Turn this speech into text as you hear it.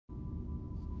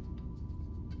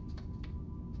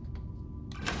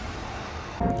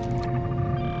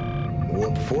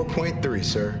Warp 4.3,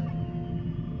 sir.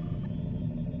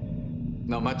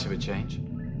 Not much of a change.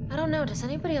 I don't know, does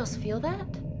anybody else feel that?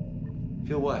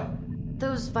 Feel what?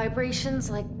 Those vibrations,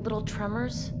 like little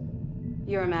tremors?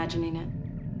 You're imagining it.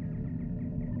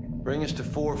 Bring us to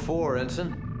 4-4,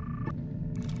 Ensign.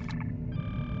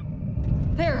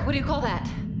 There, what do you call that?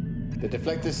 The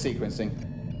deflector's sequencing.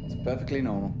 It's perfectly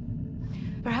normal.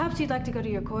 Perhaps you'd like to go to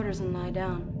your quarters and lie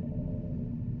down.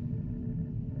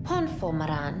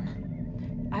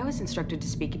 Ponfomaran. I was instructed to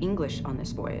speak English on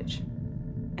this voyage,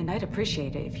 and I'd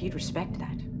appreciate it if you'd respect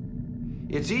that.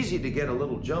 It's easy to get a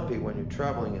little jumpy when you're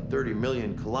traveling at 30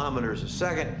 million kilometers a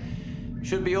second.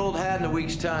 Should be old hat in a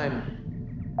week's time.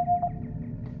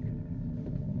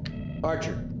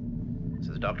 Archer. This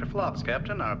is Dr. Flops,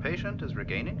 Captain. Our patient is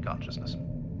regaining consciousness.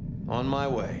 On my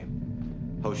way.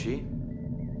 Hoshi.